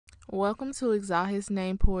Welcome to Exalt His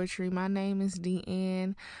Name Poetry. My name is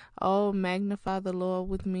Deanne. Oh, magnify the Lord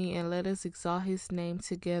with me and let us exalt His name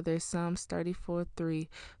together. Psalms 34:3.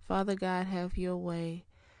 Father God, have your way.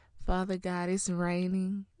 Father God, it's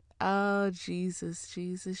raining. Oh, Jesus,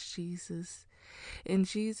 Jesus, Jesus. In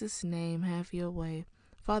Jesus' name, have your way.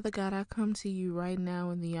 Father God, I come to you right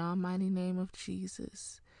now in the almighty name of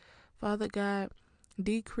Jesus. Father God,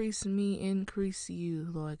 decrease me, increase you,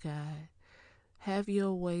 Lord God. Have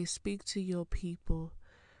your way. Speak to your people,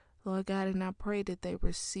 Lord God, and I pray that they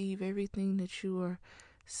receive everything that you are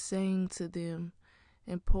saying to them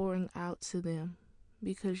and pouring out to them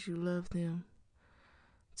because you love them.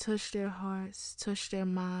 Touch their hearts, touch their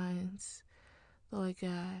minds, Lord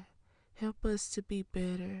God. Help us to be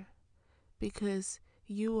better because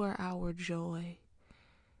you are our joy.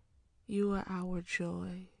 You are our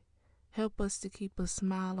joy. Help us to keep a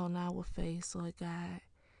smile on our face, Lord God.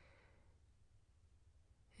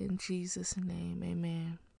 In Jesus' name,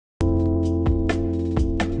 amen.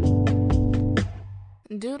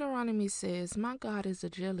 Deuteronomy says, "My God is a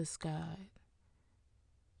jealous God,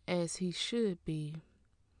 as he should be.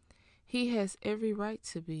 He has every right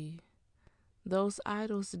to be. Those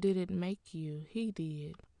idols didn't make you, he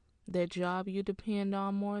did. That job you depend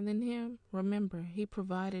on more than him, remember, he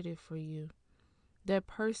provided it for you. That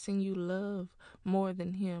person you love more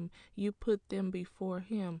than him, you put them before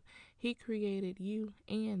him. He created you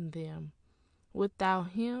and them.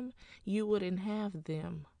 Without him, you wouldn't have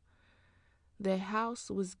them. That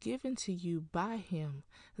house was given to you by him.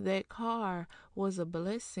 That car was a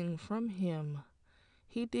blessing from him.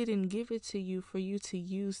 He didn't give it to you for you to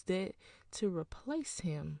use that to replace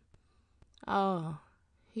him. Oh,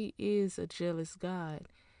 he is a jealous God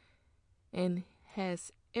and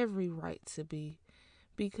has every right to be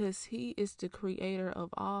because he is the creator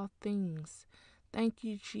of all things. Thank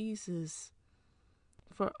you, Jesus,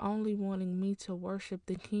 for only wanting me to worship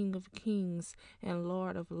the King of Kings and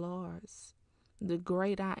Lord of Lords, the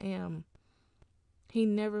great I am. He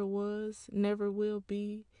never was, never will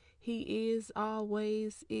be. He is,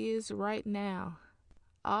 always is, right now.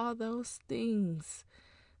 All those things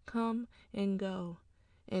come and go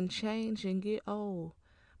and change and get old,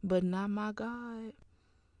 but not my God.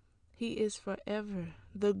 He is forever,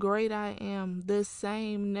 the great I am, the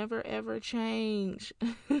same, never ever change.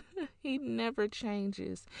 He never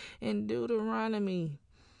changes. In Deuteronomy,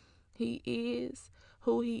 he is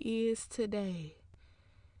who he is today.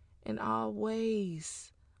 And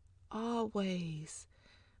always, always,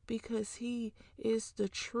 because he is the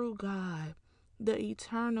true God, the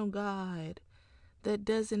eternal God that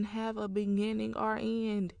doesn't have a beginning or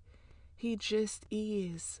end. He just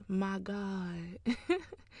is my God.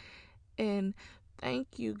 And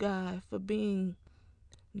thank you, God, for being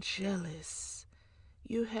jealous.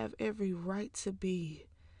 You have every right to be.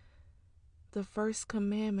 The first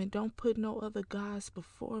commandment, don't put no other gods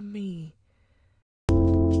before me.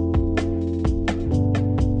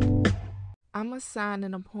 I'm assigned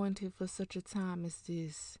and appointed for such a time as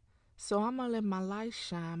this. So I'm going to let my light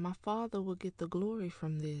shine. My Father will get the glory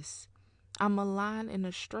from this. I'm aligned in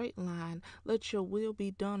a straight line. Let your will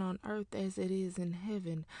be done on earth as it is in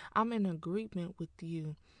heaven. I'm in agreement with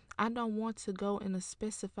you. I don't want to go in a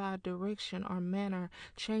specified direction or manner,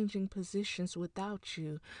 changing positions without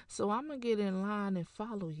you. So I'm going to get in line and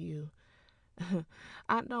follow you.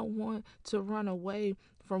 I don't want to run away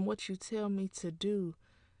from what you tell me to do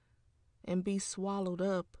and be swallowed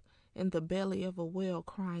up in the belly of a whale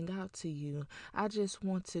crying out to you. I just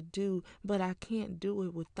want to do, but I can't do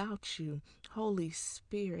it without you. Holy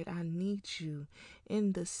Spirit, I need you.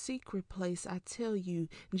 In the secret place, I tell you,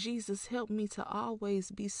 Jesus, help me to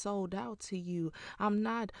always be sold out to you. I'm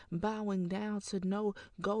not bowing down to no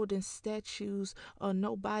golden statues or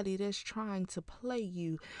nobody that's trying to play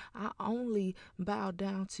you. I only bow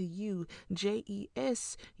down to you.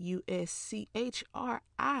 JESUSCHRIST,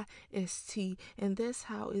 and that's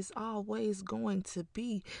how it's always going to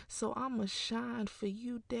be. So I'ma shine for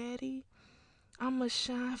you, Daddy. I'ma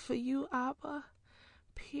shine for you, Abba.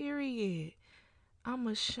 Period.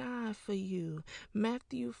 I'ma shine for you.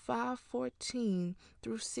 Matthew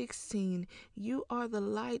 5:14-16. You are the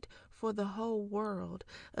light for the whole world.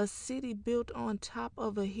 A city built on top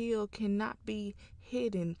of a hill cannot be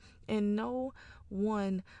hidden, and no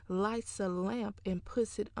one lights a lamp and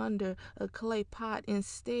puts it under a clay pot.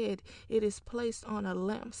 Instead, it is placed on a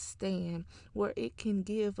lampstand where it can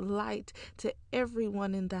give light to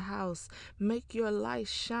everyone in the house. Make your light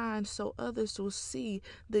shine so others will see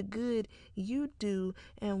the good you do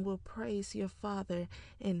and will praise your Father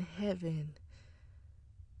in heaven.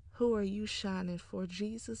 Who are you shining for,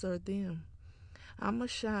 Jesus or them? I'ma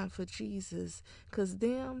shine for Jesus, 'cause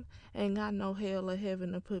them ain't got no hell or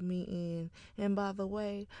heaven to put me in. And by the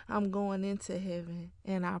way, I'm going into heaven,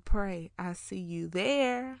 and I pray I see you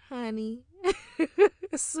there, honey.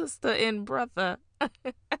 Sister and brother.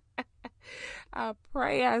 I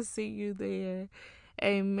pray I see you there.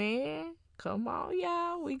 Amen. Come on,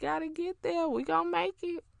 y'all. We got to get there. We going to make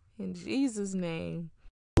it. In Jesus' name.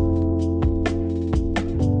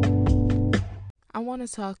 I want to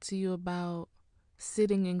talk to you about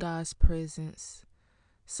sitting in God's presence.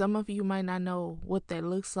 Some of you might not know what that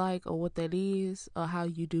looks like or what that is or how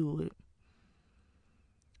you do it.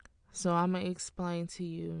 So I'm going to explain to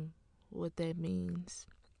you what that means.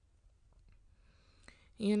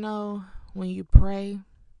 You know, when you pray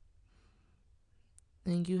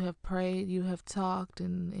and you have prayed, you have talked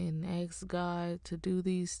and asked God to do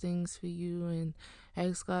these things for you and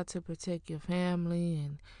asked God to protect your family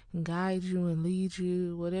and guide you and lead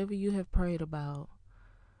you, whatever you have prayed about.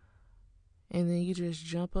 And then you just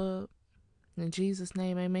jump up in Jesus'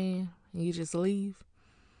 name, amen, and you just leave.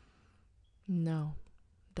 No,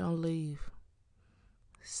 don't leave.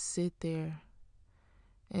 Sit there.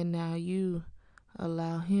 And now you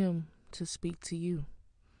allow him to speak to you.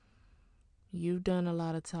 You've done a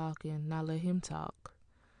lot of talking. Now let him talk.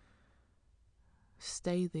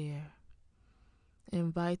 Stay there.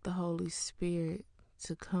 Invite the Holy Spirit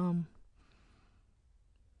to come.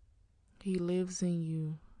 He lives in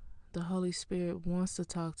you. The Holy Spirit wants to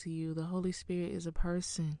talk to you. The Holy Spirit is a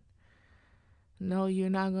person. No, you're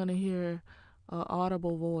not going to hear an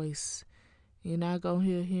audible voice. You're not going to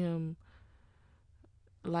hear him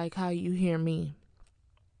like how you hear me.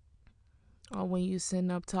 Or when you're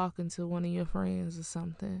sitting up talking to one of your friends or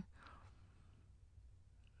something.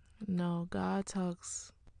 No, God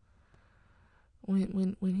talks.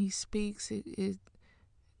 When he speaks, it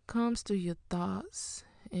comes through your thoughts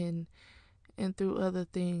and through other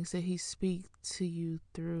things that he speaks to you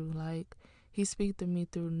through. Like, he speaks to me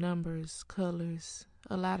through numbers, colors,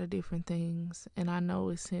 a lot of different things. And I know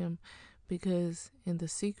it's him because in the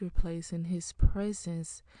secret place, in his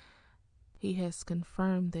presence, he has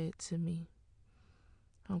confirmed that to me.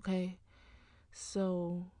 Okay?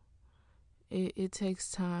 So it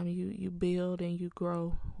takes time. You build and you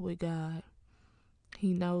grow with God.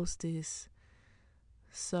 He knows this.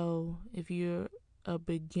 So if you're a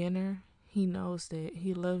beginner, he knows that.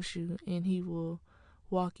 He loves you and he will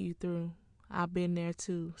walk you through. I've been there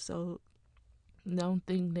too. So don't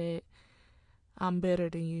think that I'm better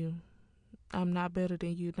than you. I'm not better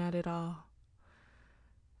than you, not at all.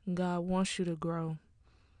 God wants you to grow,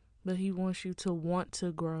 but he wants you to want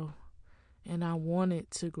to grow. And I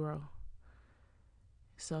wanted to grow.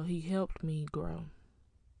 So he helped me grow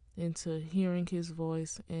into hearing his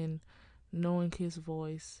voice and knowing his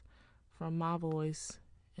voice from my voice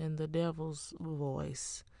and the devil's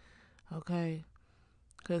voice. Okay?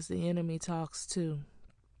 Because the enemy talks too.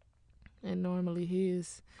 And normally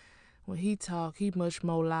when he talk, he much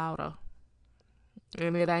more louder.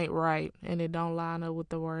 And it ain't right. And it don't line up with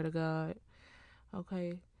the word of God.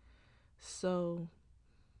 Okay? So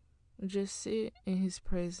just sit in his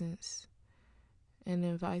presence and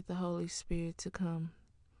invite the Holy Spirit to come.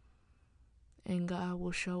 And God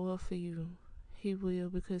will show up for you. He will,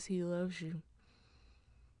 because he loves you.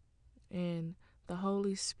 And the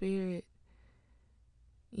Holy Spirit,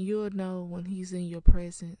 you'll know when he's in your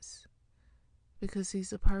presence. Because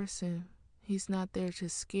he's a person. He's not there to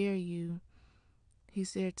scare you.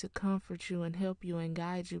 He's there to comfort you and help you and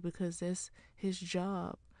guide you, because that's his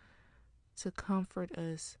job. To comfort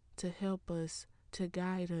us, to help us, to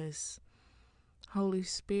guide us. Holy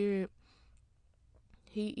Spirit,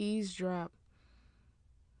 he eavesdrop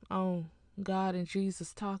on God and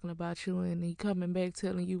Jesus talking about you, and he coming back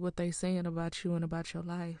telling you what they saying about you and about your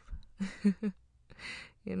life.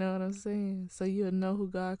 You know what I'm saying? So you'll know who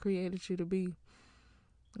God created you to be.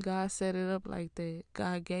 God set it up like that.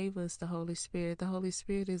 God gave us the Holy Spirit. The Holy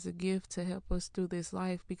Spirit is a gift to help us through this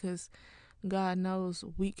life, because God knows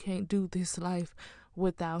we can't do this life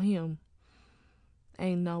without him.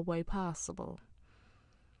 Ain't no way possible.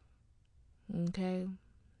 Okay?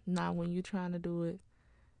 Not when you're trying to do it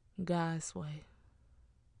God's way.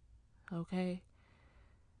 Okay?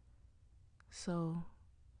 So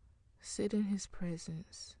sit in his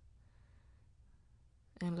presence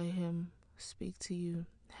and let him speak to you.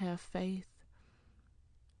 Have faith.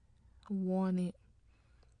 Want it.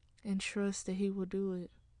 And trust that he will do it,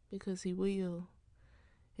 because he will.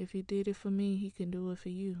 If he did it for me, he can do it for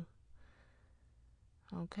you.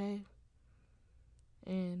 Okay?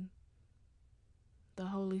 And the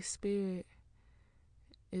Holy Spirit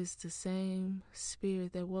is the same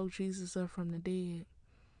Spirit that woke Jesus up from the dead.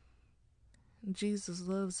 Jesus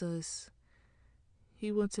loves us.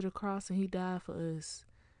 He went to the cross and he died for us,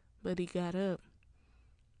 but he got up.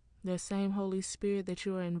 That same Holy Spirit that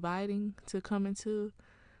you are inviting to come into,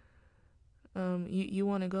 you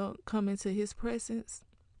want to come into his presence.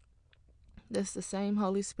 That's the same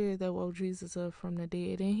Holy Spirit that woke Jesus up from the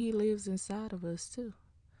dead, and he lives inside of us too.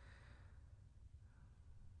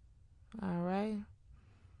 All right?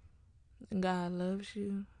 God loves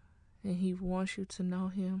you, and he wants you to know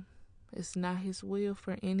him. It's not his will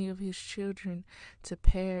for any of his children to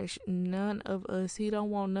perish. None of us. He don't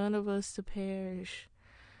want none of us to perish.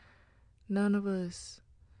 None of us.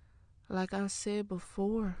 Like I said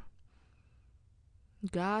before,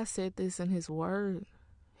 God said this in his word.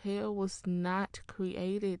 Hell was not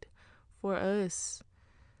created for us.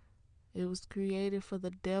 It was created for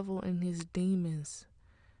the devil and his demons,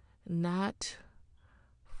 not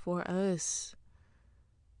for us.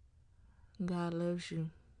 God loves you.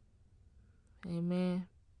 Amen.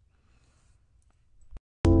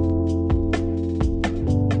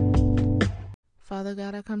 Father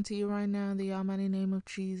God, I come to you right now in the almighty name of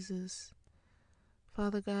Jesus.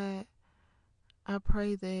 Father God, I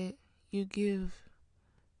pray that you give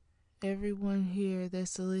everyone here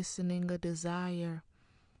that's listening a desire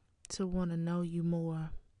to want to know you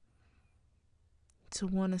more, to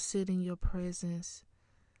want to sit in your presence,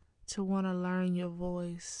 to want to learn your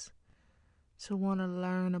voice, to want to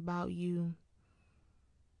learn about you.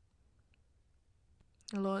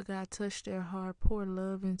 Lord God, touch their heart, pour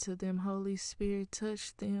love into them. Holy Spirit,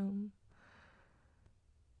 touch them.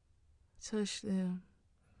 Touch them.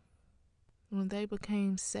 When they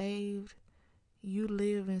became saved, you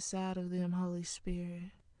live inside of them, Holy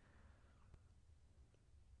Spirit.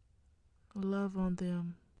 Love on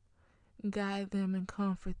them. Guide them and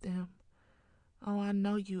comfort them. Oh, I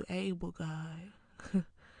know you able, God.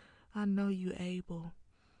 I know you able.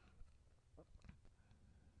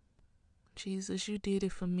 Jesus, you did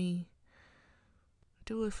it for me.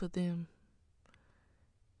 Do it for them.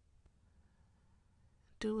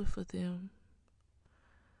 Do it for them.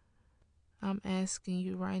 I'm asking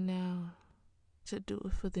you right now to do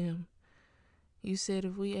it for them. You said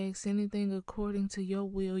if we ask anything according to your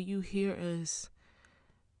will, you hear us.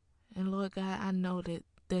 And Lord God, I know that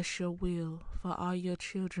that's your will for all your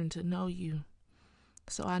children to know you.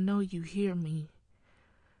 So I know you hear me.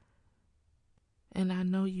 And I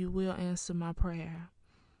know you will answer my prayer.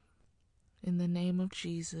 In the name of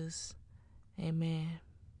Jesus, amen.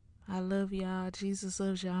 I love y'all. Jesus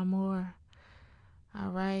loves y'all more. All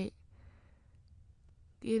right.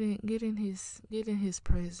 Get in his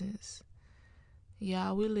presence.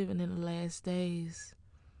 Y'all, we're living in the last days.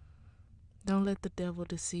 Don't let the devil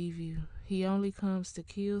deceive you. He only comes to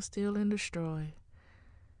kill, steal, and destroy.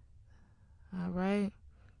 All right?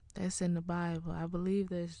 That's in the Bible. I believe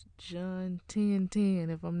that's John 10:10,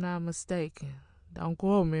 if I'm not mistaken. Don't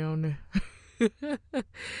quote me on that.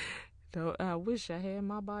 I wish I had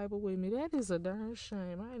my Bible with me. That is a darn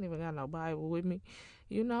shame. I ain't even got no Bible with me.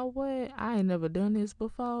 You know what? I ain't never done this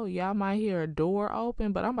before. Y'all might hear a door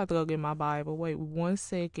open, but I'm about to go get my Bible. Wait 1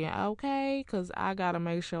 second, okay? Because I got to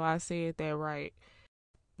make sure I said that right.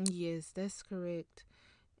 Yes, that's correct.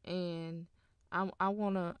 And I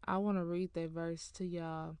wanna read that verse to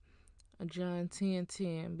y'all, John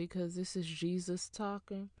 10:10, because this is Jesus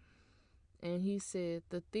talking, and he said,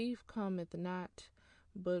 "The thief cometh not,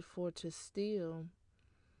 but for to steal,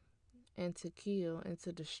 and to kill, and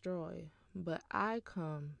to destroy. But I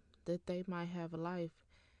come that they might have life,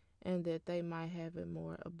 and that they might have it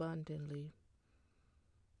more abundantly."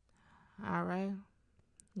 All right,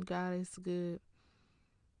 God is good.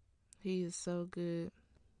 He is so good.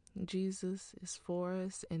 Jesus is for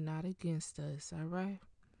us and not against us. All right.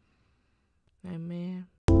 Amen.